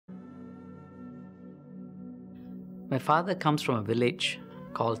My father comes from a village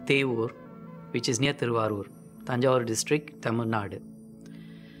called Thevur, which is near Thiruvarur, Tanjavur district, Tamil Nadu.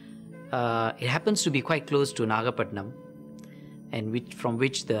 It happens to be quite close to Nagapattinam, and from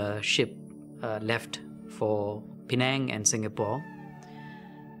which the ship left for Penang and Singapore.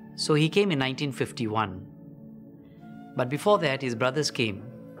 So he came in 1951. But before that, his brothers came,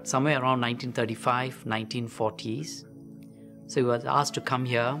 somewhere around 1935, 1940s. So he was asked to come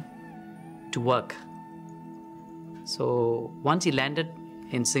here to work. So once he landed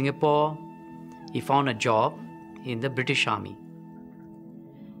in Singapore, he found a job in the British Army.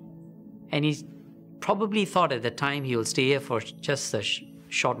 And he probably thought at the time he will stay here for just a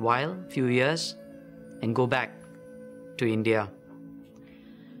short while, few years, and go back to India.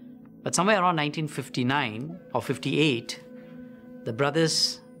 But somewhere around 1959 or 58, the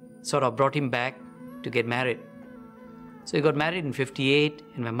brothers sort of brought him back to get married. So he got married in 58,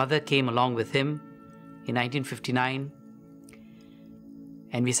 and my mother came along with him in 1959,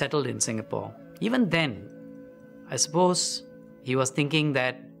 and we settled in Singapore. Even then, I suppose he was thinking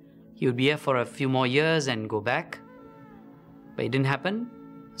that he would be here for a few more years and go back, but it didn't happen.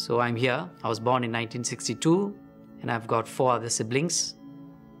 So I'm here. I was born in 1962, and I've got 4 other siblings.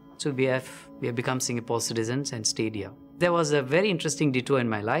 So we have become Singapore citizens and stayed here. There was a very interesting detour in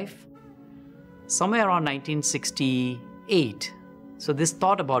my life. Somewhere around 1968, so this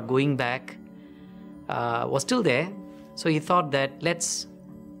thought about going back was still there. So he thought that let's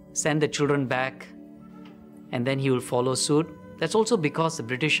send the children back and then he will follow suit. That's also because the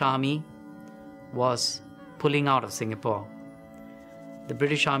British Army was pulling out of Singapore. The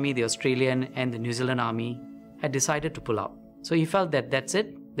British Army, the Australian and the New Zealand Army had decided to pull out. So he felt that that's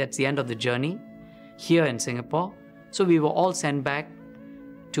it. That's the end of the journey here in Singapore. So we were all sent back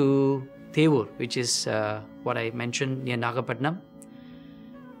to Thevur, which is what I mentioned near Nagapattinam.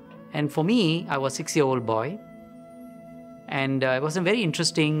 And for me, I was a 6-year-old boy. And it was a very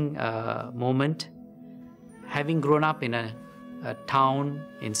interesting moment. Having grown up in a town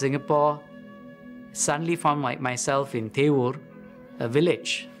in Singapore, suddenly found myself in Thevur, a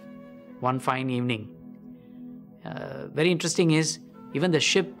village, one fine evening. Very interesting is, even the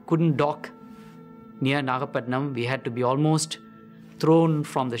ship couldn't dock near Nagapattinam. We had to be almost thrown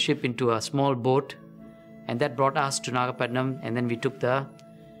from the ship into a small boat, and that brought us to Nagapattinam, and then we took the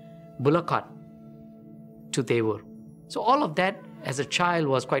bullock cart to Thevur. So all of that as a child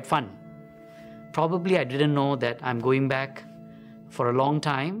was quite fun. Probably I didn't know that I'm going back for a long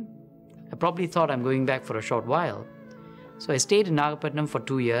time. I probably thought I'm going back for a short while. So I stayed in Nagapattinam for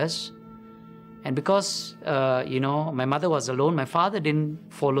 2 years. And because, my mother was alone, my father didn't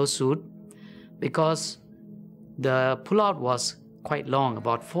follow suit because the pullout was quite long,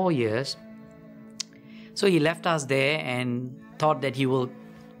 about 4 years. So he left us there and thought that he will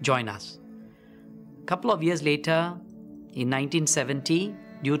join us. A couple of years later, in 1970,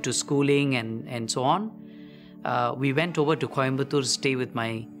 due to schooling and so on, we went over to Coimbatore to stay with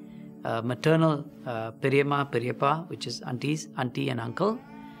my maternal Periyamma, Periyappa, which is auntie and uncle.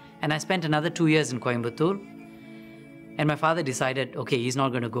 And I spent another 2 years in Coimbatore. And my father decided, okay, he's not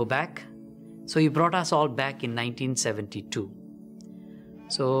going to go back. So he brought us all back in 1972.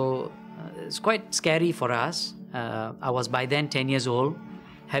 So it's quite scary for us. I was by then 10 years old,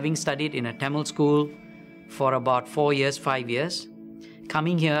 having studied in a Tamil school for about 4 years, 5 years.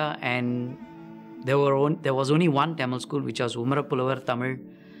 Coming here, and there was only one Tamil school, which was Umarapulavar Tamil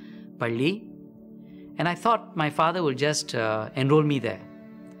Palli. And I thought my father will just enroll me there.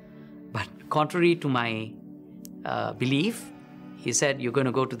 But contrary to my belief, he said, you're going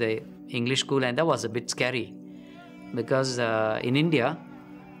to go to the English school, and that was a bit scary. Because in India,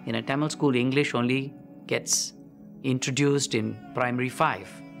 in a Tamil school, English only gets introduced in primary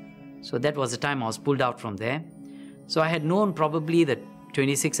 5. So that was the time I was pulled out from there. So I had known probably the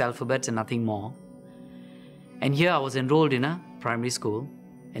 26 alphabets and nothing more. And here I was enrolled in a primary school,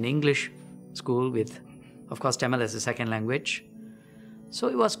 an English school with, of course, Tamil as a second language. So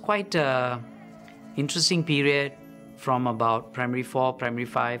it was quite an interesting period from about primary 4, primary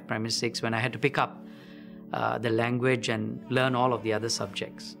 5, primary 6, when I had to pick up the language and learn all of the other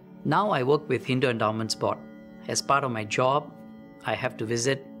subjects. Now I work with Hindu Endowments Board. As part of my job, I have to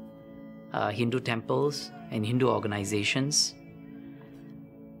visit Hindu temples and Hindu organizations.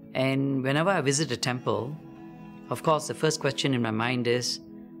 And whenever I visit a temple, of course, the first question in my mind is,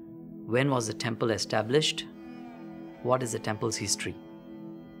 when was the temple established? What is the temple's history?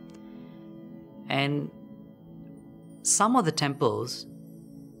 And some of the temples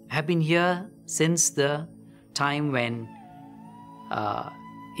have been here since the time when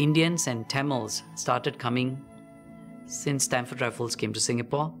Indians and Tamils started coming, since Stanford Raffles came to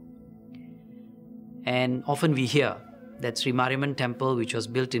Singapore. And often we hear that Sri Mariamman Temple, which was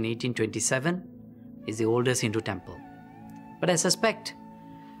built in 1827, is the oldest Hindu temple. But I suspect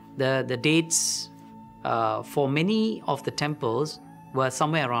the dates for many of the temples were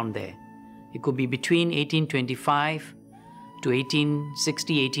somewhere around there. It could be between 1825 to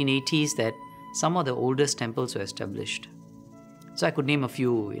 1860, 1880s that some of the oldest temples were established. So I could name a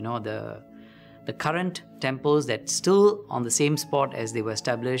few, the current temples that still on the same spot as they were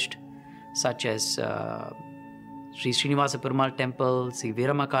established, such as Sri Srinivasa Perumal Temple, Sri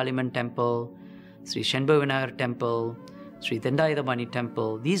Veeramakaliamman Temple, Sri Shenba Vinayar Temple, Sri Thendayathabani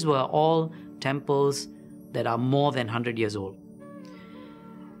Temple. These were all temples that are more than 100 years old.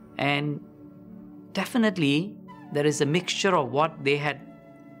 And definitely there is a mixture of what they had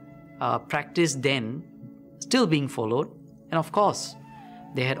practiced then still being followed. And of course,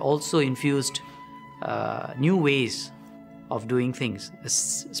 they had also infused new ways of doing things, a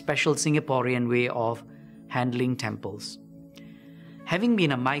special Singaporean way of handling temples. Having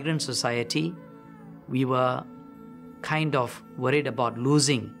been a migrant society, we were kind of worried about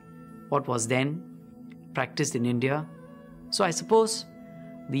losing what was then practiced in India. So I suppose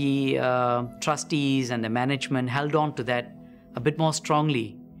the trustees and the management held on to that a bit more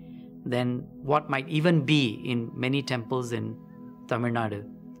strongly than what might even be in many temples in Tamil Nadu.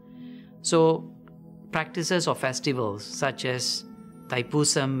 So practices or festivals such as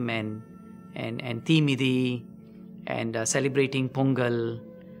Thaipusam and Thimidi and celebrating Pongal,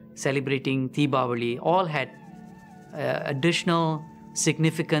 celebrating Deepavali, all had additional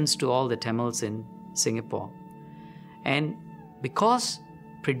significance to all the Tamils in Singapore. And because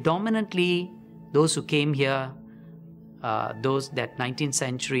predominantly those who came here, that 19th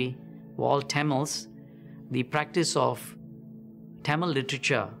century, were all Tamils, the practice of Tamil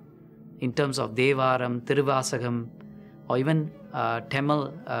literature in terms of Devaram, Tiruvasagam, or even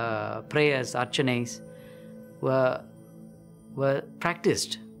Tamil prayers, archanas, were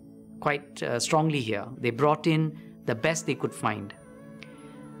practiced quite strongly here. They brought in the best they could find.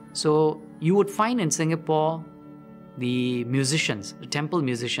 So you would find in Singapore the musicians, the temple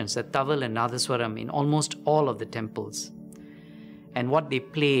musicians, the Taval and Nadaswaram in almost all of the temples. And what they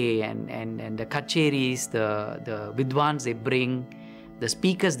play and the kacheris, the vidwans they bring, the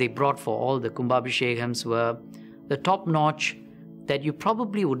speakers they brought for all the Kumbhabhishekams were the top notch that you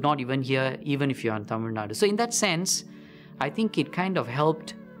probably would not even hear even if you're in Tamil Nadu. So in that sense, I think it kind of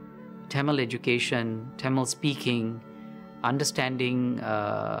helped Tamil education, Tamil speaking, understanding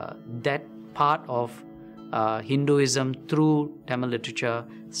that part of Hinduism through Tamil literature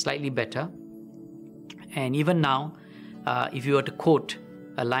slightly better. And even now, if you were to quote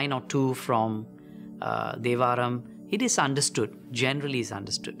a line or two from Devaram, it is understood, generally is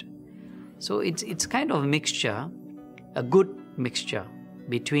understood. So it's kind of a mixture, a good mixture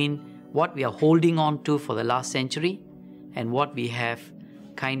between what we are holding on to for the last century and what we have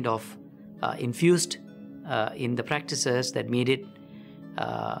kind of infused in the practices that made it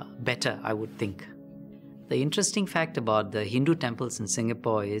better, I would think. The interesting fact about the Hindu temples in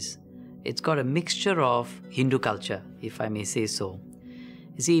Singapore is it's got a mixture of Hindu culture, if I may say so.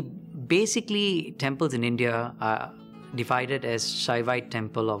 You see, basically temples in India are divided as Shaivite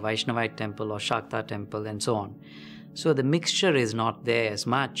temple or Vaishnavite temple or Shakta temple and so on. So the mixture is not there as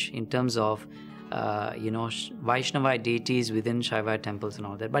much in terms of Vaishnavite deities within Shaivite temples and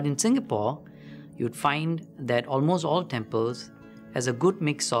all that. But in Singapore, you'd find that almost all temples has a good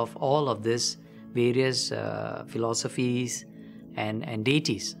mix of all of this various philosophies and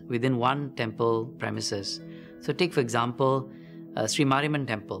deities within one temple premises. So take, for example, Sri Mariamman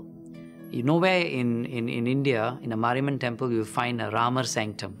Temple. Nowhere in India, in a Mariamman temple, you find a Ramar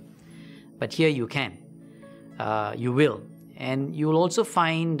sanctum. But here you can. You will. And you will also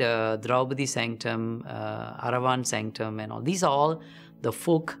find Draupadi sanctum, Aravan sanctum and all. These are all the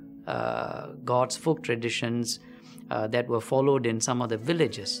folk gods, folk traditions that were followed in some of the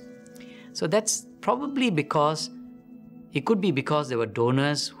villages. So that's probably because, it could be because there were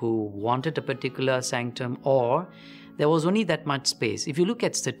donors who wanted a particular sanctum, or there was only that much space. If you look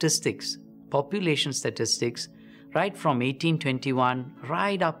at statistics, population statistics, right from 1821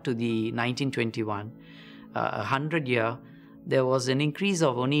 right up to the 1921, 100 year, there was an increase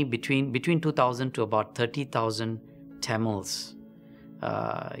of only between 2,000 to about 30,000 Tamils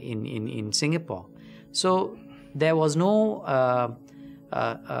in Singapore. So there was no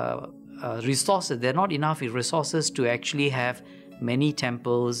resources. There are not enough resources to actually have many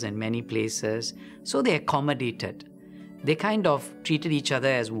temples and many places. So they accommodated. They kind of treated each other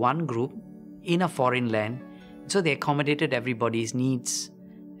as one group in a foreign land. So they accommodated everybody's needs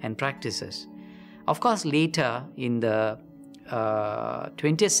and practices. Of course, later in the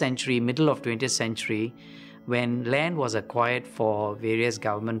 20th century, middle of 20th century, when land was acquired for various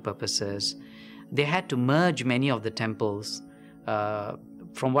government purposes, they had to merge many of the temples.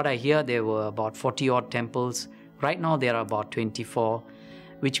 From what I hear, there were about 40 odd temples. Right now, there are about 24,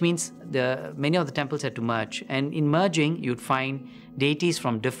 which means many of the temples had to merge. And in merging, you'd find deities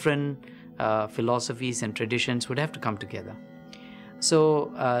from different philosophies and traditions would have to come together.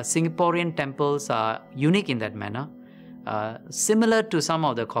 So Singaporean temples are unique in that manner. Similar to some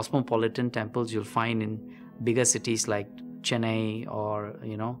of the cosmopolitan temples you'll find in bigger cities like Chennai or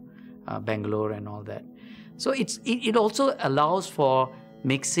Bangalore and all that. So it also allows for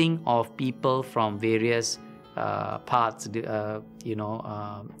mixing of people from various paths,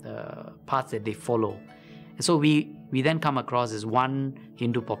 paths that they follow. And so we then come across as one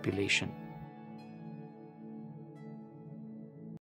Hindu population.